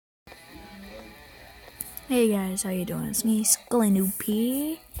Hey guys, how you doing? It's me, Scully Noob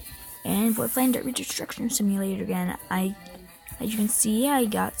P, and we're playing Derby Destruction Simulator again. As you can see, I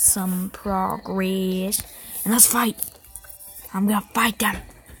got some progress, and let's fight. I'm gonna fight them.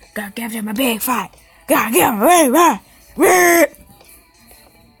 Gotta give them a big fight. Gotta give them a big fight.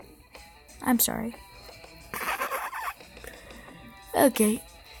 I'm sorry. Okay.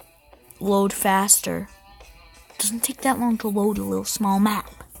 Load faster. Doesn't take that long to load a little small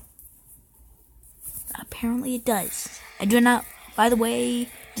map. Apparently it does. I do not, by the way,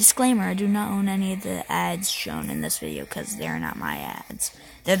 disclaimer, I do not own any of the ads shown in this video because they're not my ads.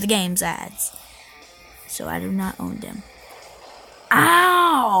 They're the game's ads. So I do not own them.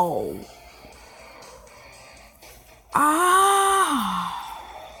 Ow! Ah!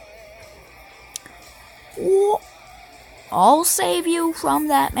 I'll save you from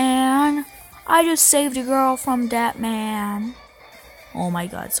that man. I just saved a girl from that man. Oh my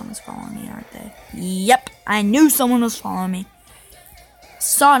god, someone's following me, aren't they? Yep, I knew someone was following me.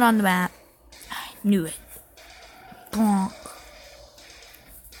 Saw it on the map. I knew it. Bonk.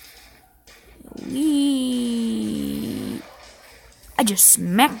 Wee. I just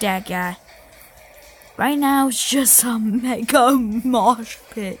smacked that guy. Right now, it's just a mega mosh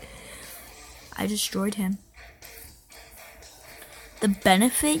pit. I destroyed him. The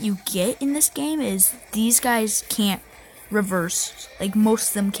benefit you get in this game is these guys can't reverse. Like, most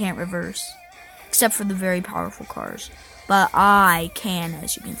of them can't reverse. Except for the very powerful cars. But I can,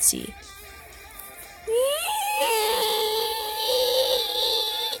 as you can see.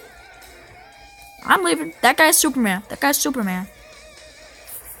 I'm leaving. That guy's Superman. That guy's Superman.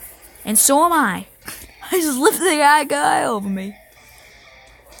 And so am I. I just lifted that guy over me.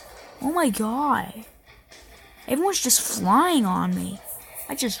 Oh my god. Everyone's just flying on me.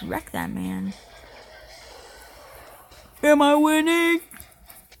 I just wrecked that man. Am I winning?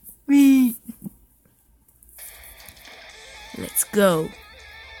 Me. Let's go.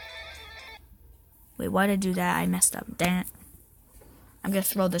 Wait, why did I do that? I messed up. Damn it. I'm gonna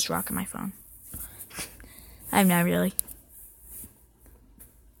throw this rock at my phone. I'm not really.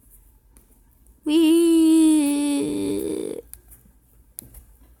 Wee.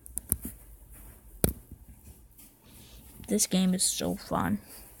 This game is so fun.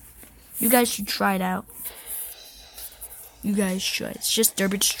 You guys should try it out. You guys should. It's just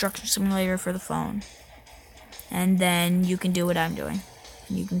Derby Destruction Simulator for the phone. And then you can do what I'm doing.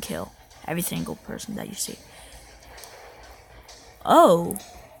 And you can kill every single person that you see. Oh.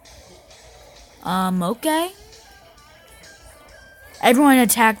 Okay. Everyone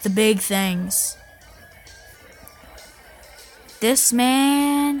attack the big things. This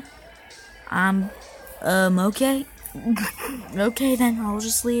man. Okay. Okay then, I'll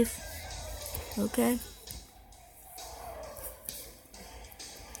just leave. Okay.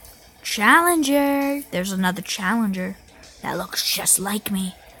 Challenger! There's another challenger that looks just like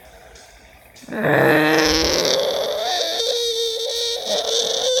me.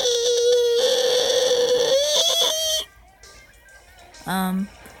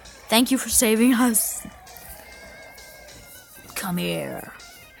 Thank you for saving us. Come here.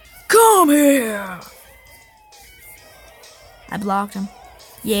 Come here! I blocked him.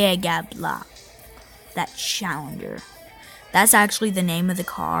 Yeah, I got blocked. That challenger. That's actually the name of the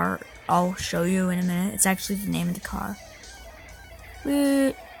car. I'll show you in a minute. It's actually the name of the car.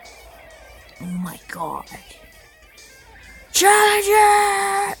 Oh my god.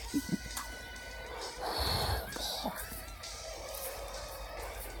 Challenger!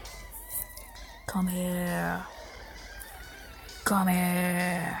 Come here. Come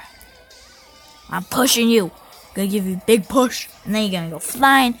here. I'm pushing you. Gonna give you a big push, and then you're gonna go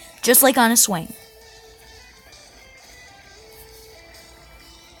flying, just like on a swing.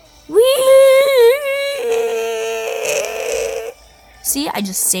 See, I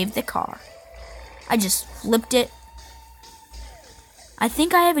just saved the car. I just flipped it. I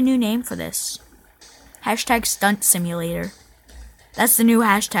think I have a new name for this. Hashtag Stunt Simulator. That's the new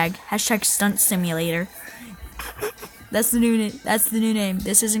hashtag. Hashtag Stunt Simulator. That's the new name.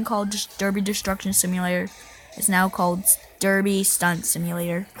 This isn't called just Derby Destruction Simulator. It's now called Derby Stunt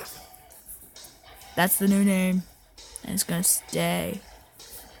Simulator. That's the new name. And it's gonna stay.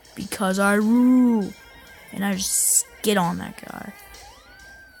 Because I rule. And I just skid on that guy.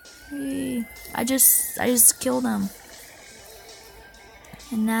 Hey, I just killed him.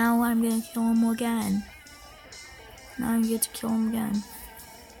 And now I'm gonna kill him again. Now I get to kill him again.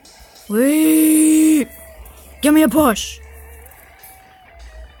 Wait! Give me a push!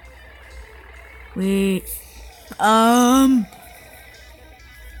 Wait. I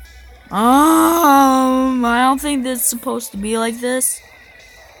don't think this is supposed to be like this.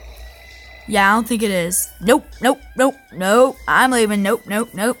 Yeah, I don't think it is. Nope, nope, nope, nope. I'm leaving. Nope,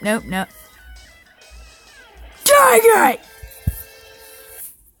 nope, nope, nope, nope. Dang it!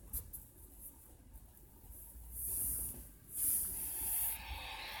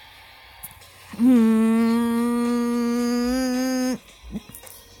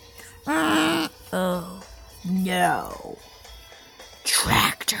 Oh, no.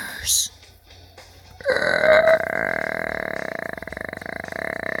 Tractors.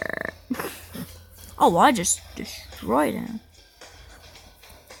 Oh, I just destroyed him.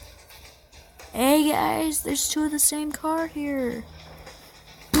 Hey guys, there's two of the same car here.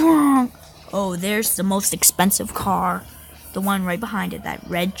 Oh, there's the most expensive car. The one right behind it, that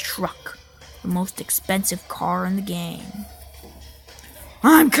red truck. The most expensive car in the game.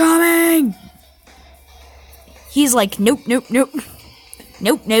 I'm coming! He's like, nope, nope, nope.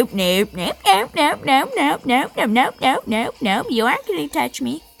 Nope, nope, nope, nope, nope, nope, nope, nope, nope, nope, nope, nope, nope, nope. You aren't gonna touch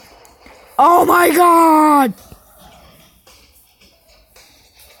me. Oh my god!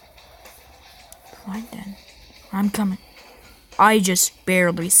 Fine then. I'm coming. I just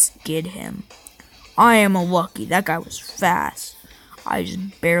barely skid him. I am lucky. That guy was fast. I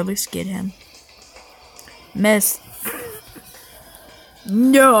just barely skid him. Miss.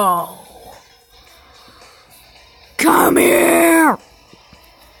 No! Come here!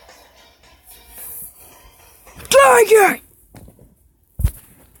 Dang it!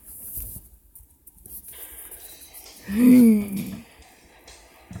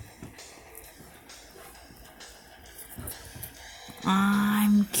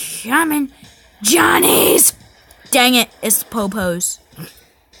 I'm coming. Johnny's! Dang it, it's the Popos.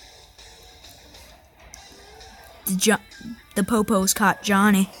 The Popos caught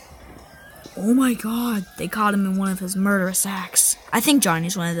Johnny. Oh my god, they caught him in one of his murderous acts. I think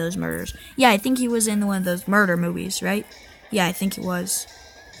Johnny's one of those murders. Yeah, I think he was in one of those murder movies, right? Yeah, I think he was.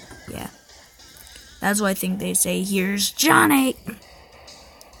 Yeah. That's why I think they say, here's Johnny.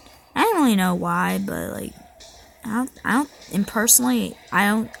 I don't really know why, but like, and personally,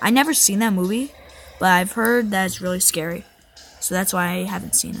 I never seen that movie, but I've heard that it's really scary. So that's why I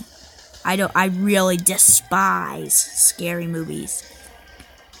haven't seen it. I really despise scary movies.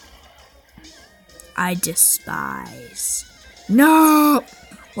 I despise. No!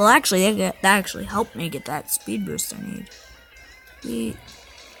 Well, actually, that actually helped me get that speed boost I need.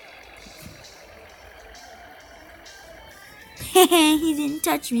 He didn't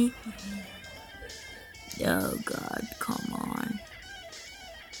touch me. Oh god, come on.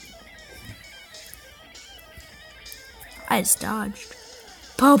 I just dodged.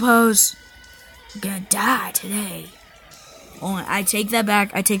 Popos! I'm gonna die today. I take that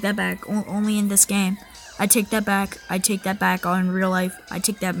back. I take that back. Only in this game. I take that back. I take that back on real life. I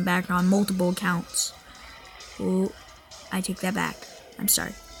take that back on multiple accounts. Oh, I take that back. I'm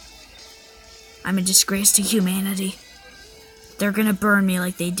sorry. I'm a disgrace to humanity. They're gonna burn me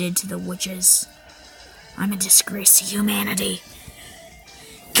like they did to the witches. I'm a disgrace to humanity.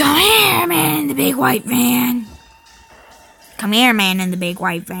 Come here, man in the big white van. Come here, man in the big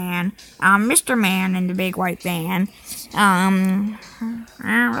white van. Mr. Man in the big white van. I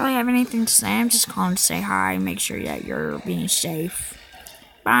don't really have anything to say. I'm just calling to say hi and make sure that you're being safe.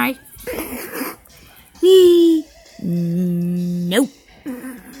 Bye. Nope.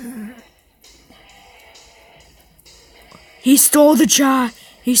 He stole the child.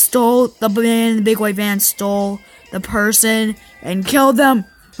 He stole the man in the big white van, stole the person, and killed them.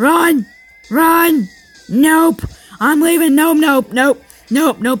 Run! Run! Nope! I'm leaving. Nope, nope, nope,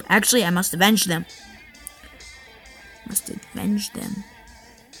 nope, nope. Actually, I must avenge them.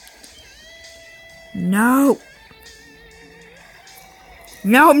 No.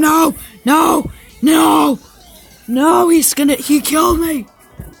 No, no, no, no. No, he killed me.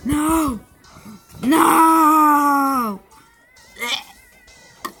 No. No.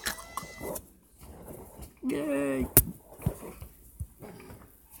 Yay.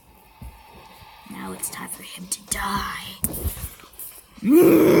 Now it's time for him to die.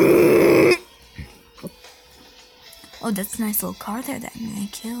 Oh, that's a nice little car there that I'm gonna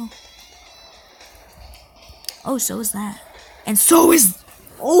kill. Oh, so is that. And so is...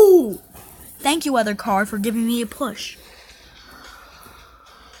 Oh! Thank you, other car, for giving me a push.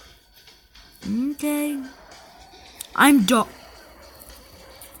 Okay. I'm done.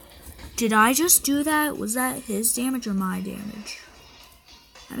 Did I just do that? Was that his damage or my damage?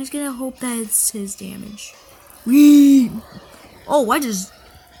 I'm just gonna hope that it's his damage. Whee! Oh,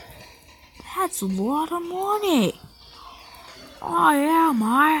 that's a lot of money. Oh, yeah,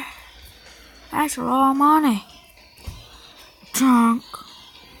 my. That's a lot of money. Chunk.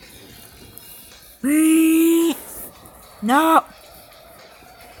 Whee! No!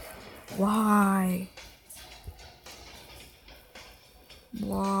 Why?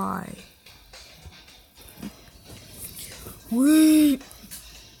 Why? Wait!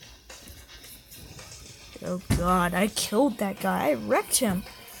 Oh god, I killed that guy. I wrecked him.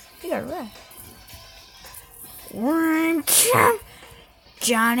 He got wrecked.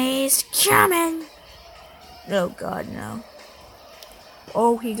 Johnny's coming! Oh god, no.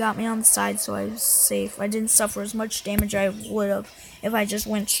 Oh, he got me on the side, so I was safe. I didn't suffer as much damage as I would have if I just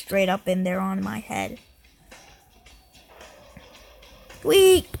went straight up in there on my head.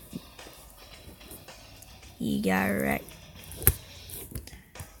 Whee! He got wrecked.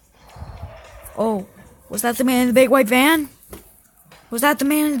 Oh, was that the man in the big white van? Was that the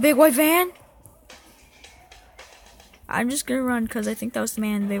man in the big white van? I'm just gonna run because I think that was the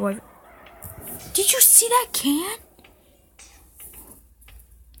man in the big white van. Did you see that can?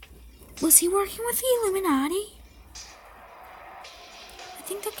 Was he working with the Illuminati? I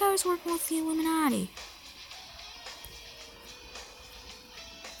think that guy was working with the Illuminati.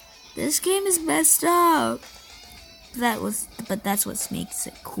 This game is messed up. But that's what makes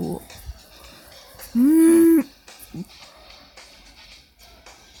it cool.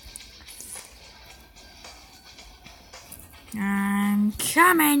 I'm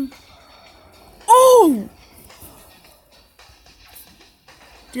coming. Oh!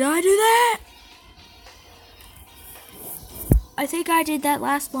 Did I do that? I think I did that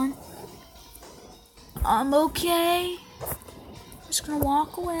last one. I'm okay. Just gonna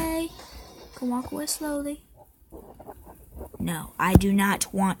walk away. Gonna walk away slowly. No, I do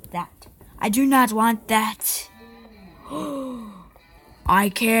not want that. I do not want that. I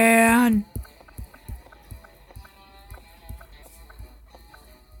can.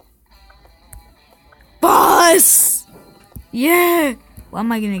 Bus! Yeah! What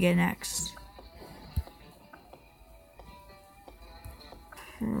am I gonna get next?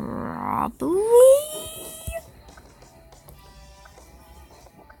 Probably...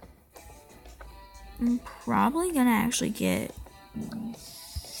 I'm probably gonna actually get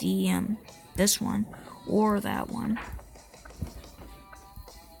the, this one, or that one.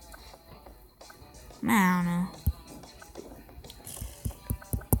 I don't know.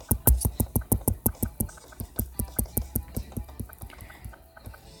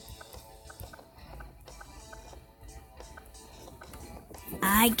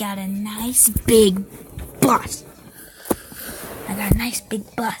 I got a nice big bus. I got a nice big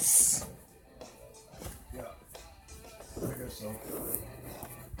bus. Yeah, I guess so.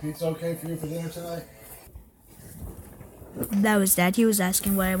 Pizza okay for you for dinner tonight? That was Dad. He was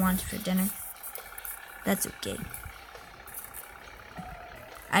asking what I wanted for dinner. That's okay.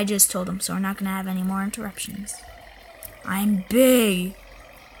 I just told him, so we're not gonna have any more interruptions. I'm big.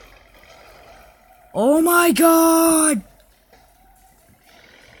 Oh my god!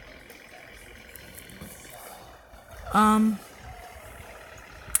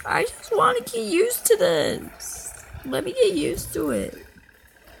 I just want to get used to this. Let me get used to it.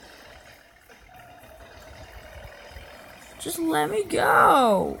 Just let me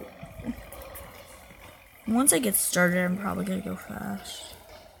go. Once I get started, I'm probably gonna go fast.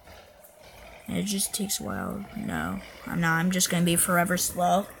 And it just takes a while. No, I'm not. I'm just gonna be forever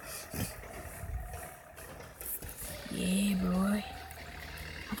slow. Yeah, boy.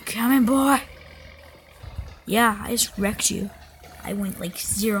 I'm coming, boy. Yeah, I just wrecked you. I went like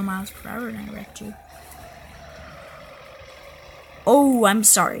 0 miles per hour and I wrecked you. Oh, I'm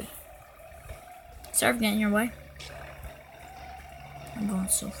sorry. Sorry for getting in your way. I'm going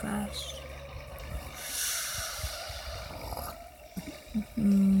so fast.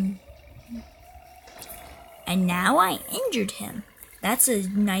 And now I injured him. That's a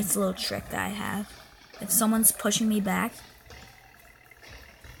nice little trick that I have. If someone's pushing me back.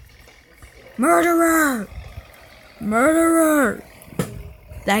 Murderer! Murderer!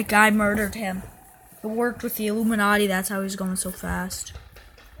 That guy murdered him. It worked with the Illuminati, that's how he's going so fast.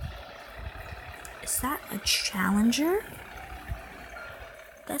 Is that a Challenger?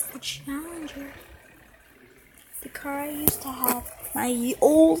 That's the Challenger. The car I used to have. My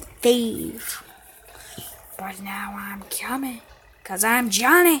old fave. But now I'm coming. 'Cause I'm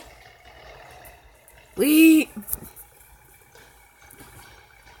Johnny. Wee!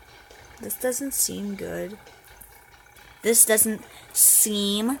 This doesn't seem good. This doesn't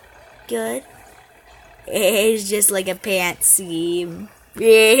seem good. It's just like a pant seam.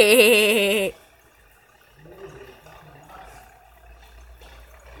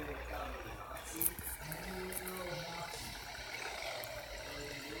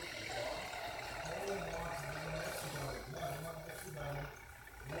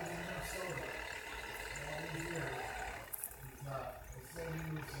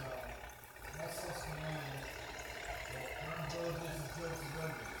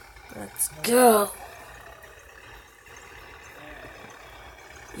 Let's go.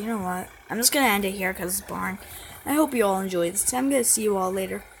 You know what? I'm just gonna end it here because it's boring. I hope you all enjoyed this. I'm gonna see you all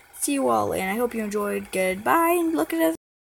later. See you all, and I hope you enjoyed. Goodbye, and look at us.